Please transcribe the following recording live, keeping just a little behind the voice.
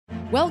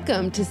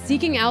Welcome to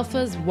Seeking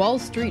Alpha's Wall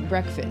Street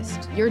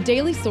Breakfast, your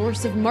daily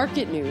source of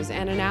market news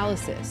and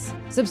analysis.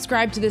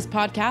 Subscribe to this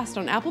podcast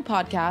on Apple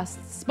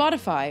Podcasts,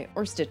 Spotify,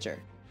 or Stitcher.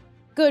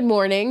 Good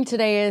morning.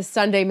 Today is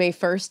Sunday, May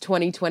 1st,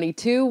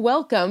 2022.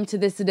 Welcome to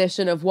this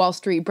edition of Wall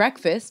Street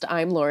Breakfast.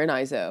 I'm Lauren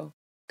Izzo.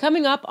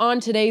 Coming up on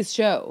today's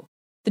show,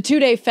 the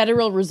two-day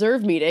Federal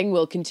Reserve meeting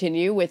will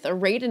continue with a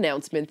rate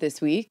announcement this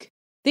week.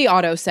 The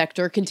auto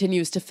sector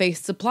continues to face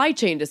supply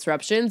chain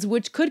disruptions,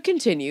 which could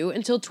continue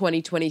until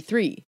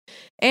 2023.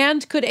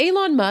 And could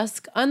Elon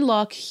Musk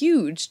unlock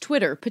huge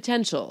Twitter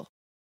potential?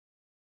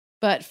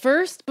 But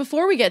first,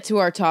 before we get to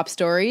our top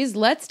stories,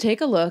 let's take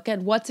a look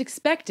at what's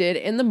expected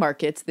in the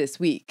markets this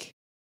week.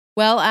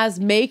 Well, as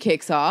May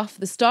kicks off,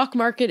 the stock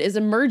market is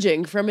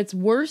emerging from its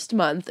worst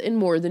month in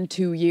more than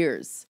 2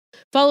 years.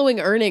 Following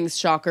earnings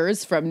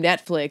shockers from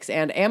Netflix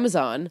and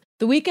Amazon,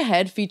 the week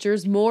ahead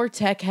features more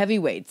tech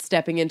heavyweights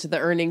stepping into the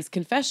earnings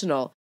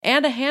confessional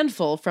and a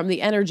handful from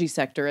the energy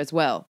sector as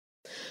well.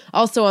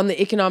 Also on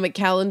the economic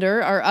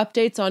calendar are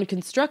updates on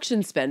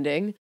construction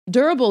spending,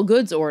 durable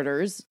goods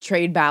orders,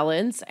 trade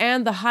balance,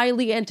 and the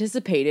highly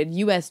anticipated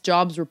U.S.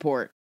 jobs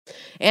report.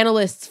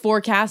 Analysts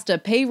forecast a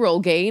payroll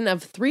gain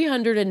of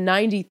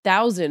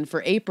 390,000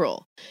 for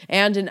April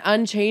and an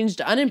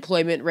unchanged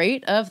unemployment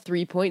rate of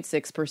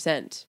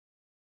 3.6%.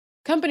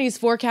 Companies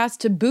forecast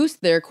to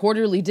boost their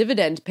quarterly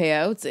dividend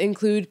payouts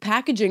include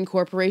Packaging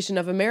Corporation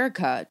of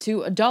America to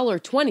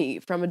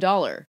 $1.20 from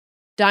 $1,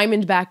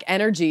 Diamondback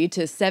Energy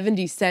to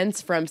 70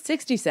 cents from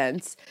 60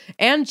 cents,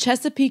 and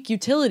Chesapeake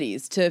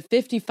Utilities to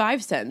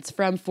 55 cents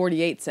from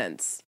 48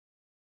 cents.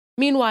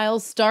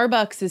 Meanwhile,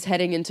 Starbucks is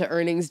heading into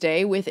earnings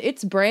day with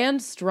its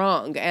brand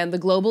strong and the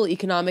global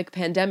economic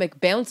pandemic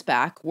bounce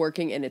back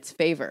working in its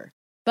favor.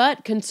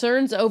 But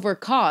concerns over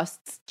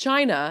costs,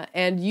 China,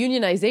 and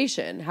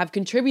unionization have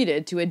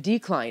contributed to a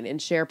decline in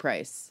share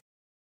price.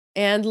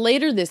 And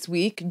later this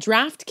week,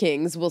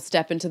 DraftKings will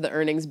step into the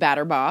earnings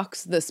batter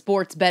box. The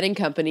sports betting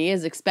company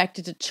is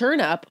expected to churn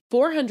up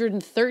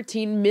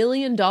 $413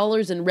 million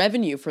in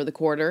revenue for the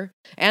quarter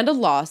and a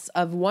loss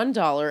of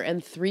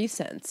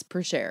 $1.03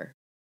 per share.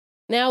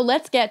 Now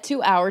let's get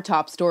to our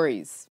top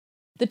stories.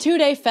 The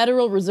two-day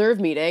Federal Reserve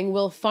meeting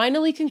will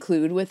finally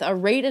conclude with a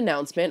rate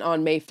announcement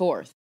on May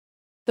 4th.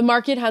 The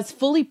market has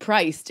fully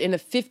priced in a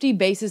 50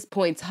 basis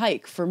points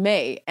hike for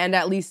May, and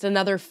at least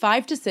another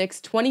 5 to 6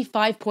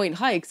 25-point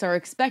hikes are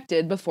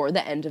expected before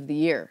the end of the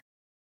year.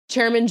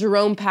 Chairman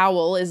Jerome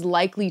Powell is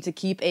likely to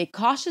keep a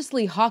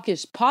cautiously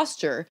hawkish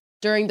posture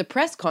during the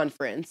press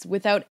conference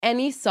without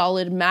any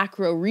solid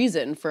macro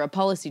reason for a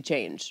policy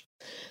change.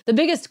 The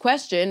biggest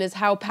question is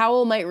how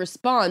Powell might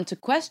respond to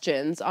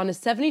questions on a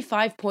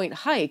 75-point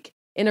hike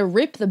in a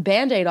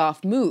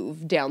rip-the-Band-Aid-off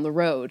move down the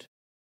road.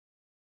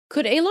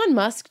 Could Elon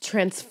Musk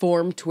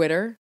transform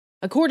Twitter?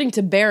 According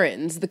to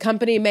Barron's, the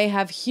company may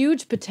have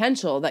huge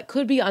potential that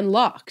could be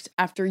unlocked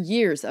after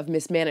years of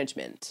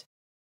mismanagement.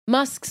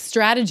 Musk's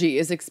strategy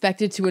is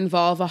expected to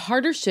involve a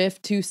harder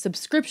shift to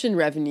subscription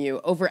revenue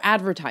over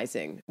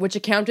advertising, which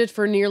accounted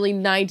for nearly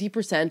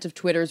 90% of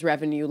Twitter's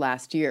revenue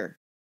last year.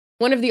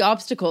 One of the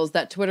obstacles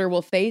that Twitter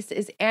will face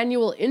is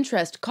annual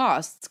interest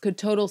costs could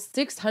total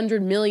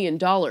 $600 million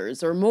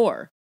or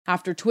more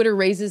after Twitter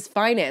raises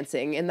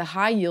financing in the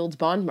high-yield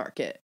bond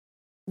market.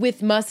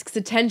 With Musk's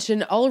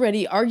attention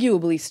already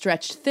arguably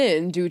stretched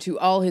thin due to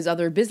all his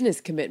other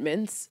business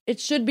commitments, it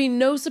should be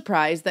no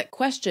surprise that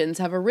questions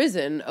have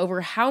arisen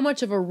over how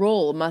much of a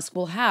role Musk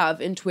will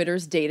have in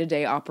Twitter's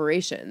day-to-day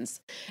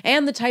operations,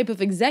 and the type of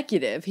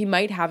executive he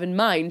might have in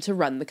mind to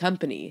run the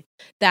company.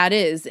 That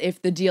is, if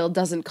the deal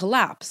doesn't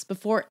collapse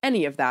before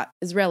any of that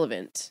is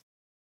relevant.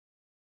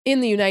 In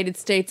the United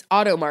States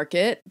auto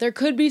market, there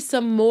could be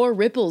some more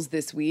ripples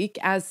this week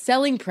as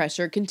selling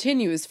pressure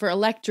continues for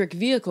electric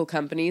vehicle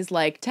companies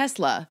like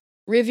Tesla,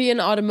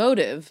 Rivian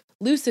Automotive,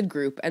 Lucid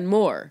Group, and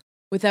more,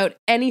 without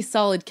any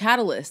solid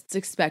catalysts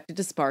expected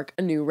to spark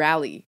a new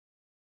rally.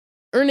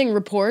 Earning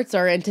reports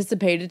are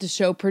anticipated to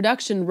show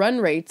production run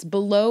rates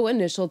below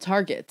initial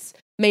targets,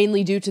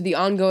 mainly due to the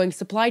ongoing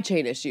supply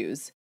chain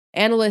issues.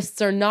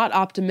 Analysts are not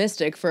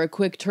optimistic for a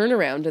quick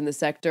turnaround in the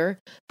sector,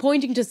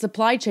 pointing to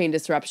supply chain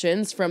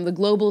disruptions from the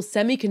global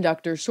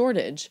semiconductor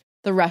shortage,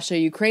 the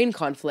Russia-Ukraine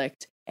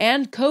conflict,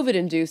 and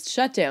COVID-induced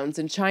shutdowns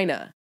in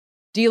China.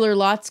 Dealer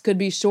lots could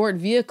be short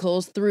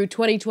vehicles through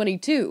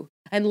 2022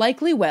 and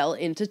likely well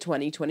into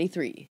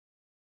 2023.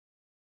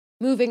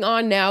 Moving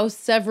on now,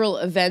 several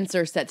events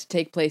are set to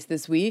take place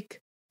this week.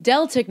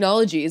 Dell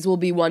Technologies will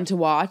be one to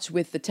watch,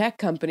 with the tech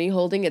company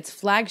holding its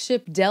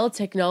flagship Dell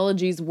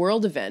Technologies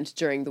World event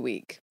during the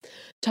week.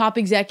 Top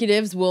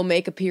executives will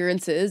make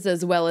appearances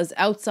as well as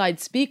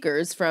outside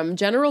speakers from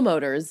General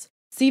Motors,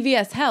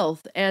 CVS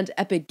Health, and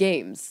Epic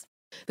Games.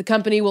 The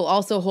company will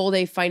also hold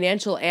a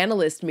financial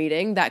analyst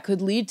meeting that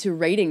could lead to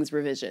ratings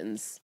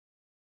revisions.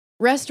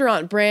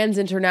 Restaurant Brands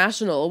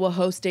International will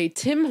host a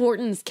Tim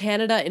Hortons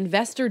Canada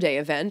Investor Day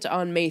event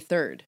on May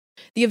 3rd.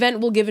 The event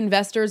will give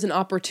investors an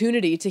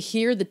opportunity to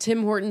hear the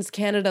Tim Hortons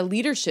Canada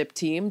leadership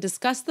team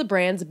discuss the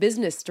brand's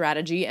business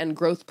strategy and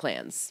growth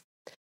plans.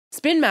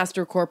 Spin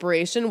Master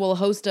Corporation will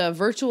host a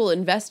virtual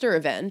investor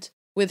event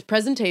with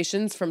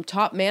presentations from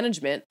top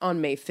management on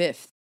May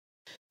 5th.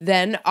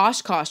 Then,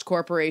 Oshkosh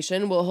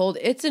Corporation will hold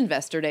its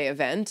Investor Day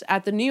event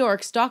at the New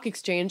York Stock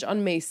Exchange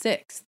on May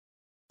 6th.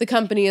 The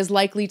company is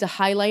likely to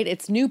highlight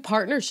its new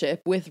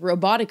partnership with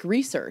Robotic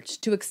Research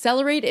to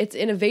accelerate its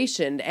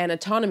innovation and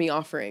autonomy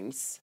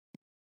offerings.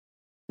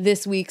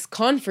 This week's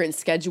conference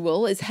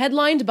schedule is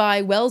headlined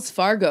by Wells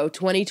Fargo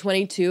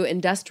 2022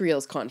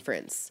 Industrials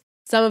Conference.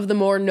 Some of the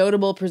more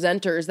notable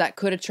presenters that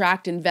could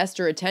attract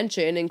investor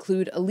attention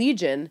include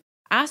Allegion,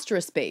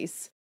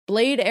 Astrospace,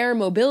 Blade Air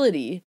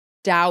Mobility,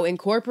 Dow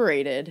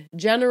Incorporated,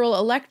 General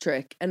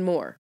Electric, and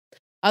more.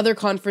 Other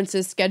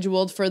conferences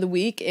scheduled for the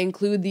week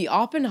include the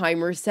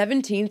Oppenheimer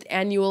 17th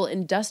Annual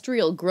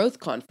Industrial Growth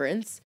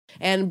Conference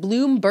and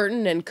Bloom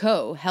Burton &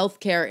 Co.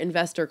 Healthcare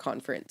Investor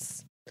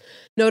Conference.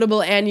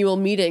 Notable annual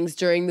meetings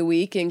during the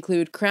week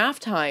include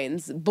Kraft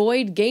Heinz,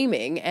 Boyd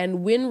Gaming,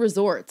 and Wynn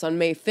Resorts on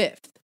May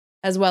 5th,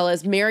 as well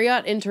as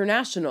Marriott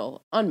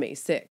International on May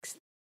 6th.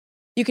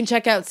 You can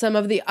check out some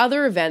of the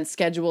other events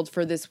scheduled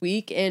for this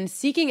week in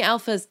Seeking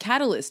Alpha's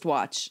Catalyst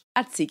Watch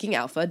at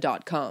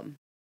seekingalpha.com.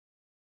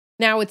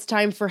 Now it's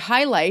time for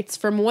highlights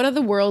from one of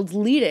the world's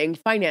leading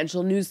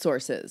financial news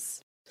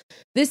sources.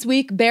 This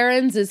week,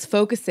 Barron's is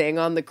focusing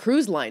on the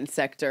cruise line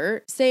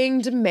sector,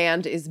 saying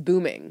demand is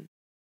booming.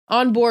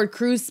 Onboard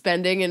cruise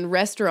spending in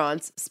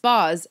restaurants,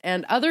 spas,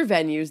 and other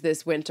venues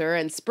this winter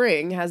and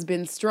spring has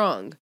been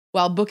strong,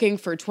 while booking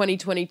for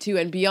 2022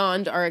 and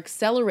beyond are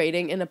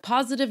accelerating in a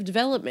positive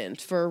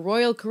development for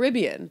Royal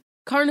Caribbean,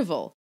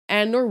 Carnival,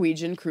 and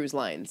Norwegian cruise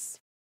lines.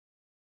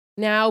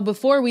 Now,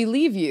 before we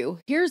leave you,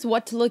 here's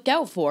what to look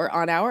out for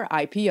on our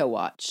IPO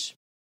watch.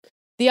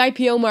 The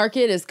IPO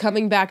market is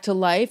coming back to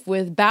life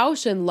with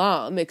Bausch &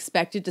 Lomb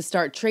expected to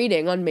start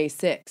trading on May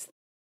 6th.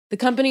 The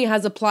company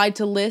has applied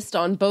to list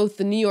on both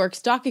the New York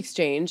Stock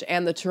Exchange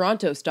and the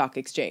Toronto Stock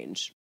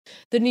Exchange.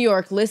 The New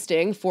York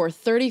listing for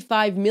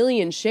 35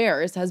 million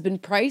shares has been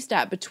priced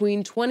at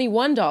between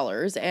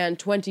 $21 and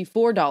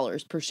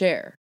 $24 per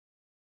share.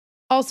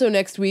 Also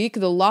next week,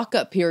 the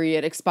lockup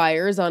period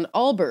expires on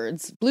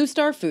Allbirds, Blue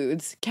Star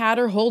Foods,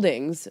 Catter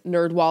Holdings,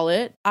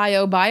 NerdWallet,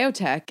 IO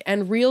Biotech,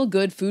 and Real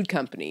Good Food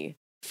Company,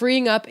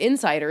 freeing up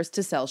insiders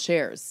to sell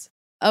shares.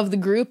 Of the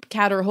group,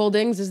 Catter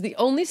Holdings is the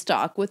only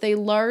stock with a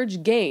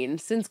large gain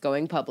since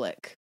going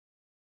public.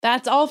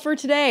 That's all for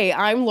today.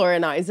 I'm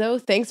Lauren Izzo.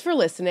 Thanks for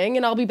listening,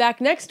 and I'll be back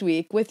next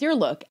week with your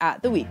look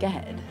at the week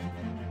ahead.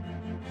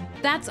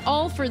 That's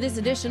all for this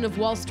edition of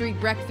Wall Street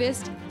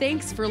Breakfast.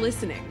 Thanks for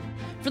listening.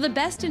 For the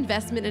best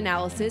investment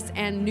analysis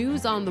and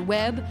news on the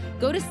web,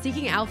 go to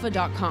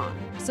seekingalpha.com.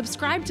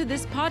 Subscribe to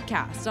this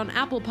podcast on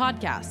Apple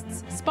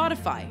Podcasts,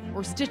 Spotify,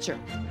 or Stitcher.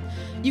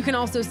 You can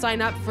also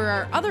sign up for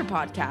our other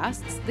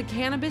podcasts, the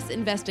Cannabis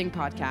Investing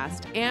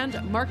Podcast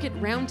and Market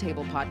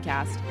Roundtable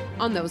Podcast,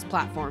 on those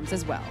platforms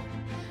as well.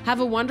 Have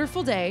a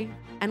wonderful day,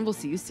 and we'll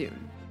see you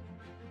soon.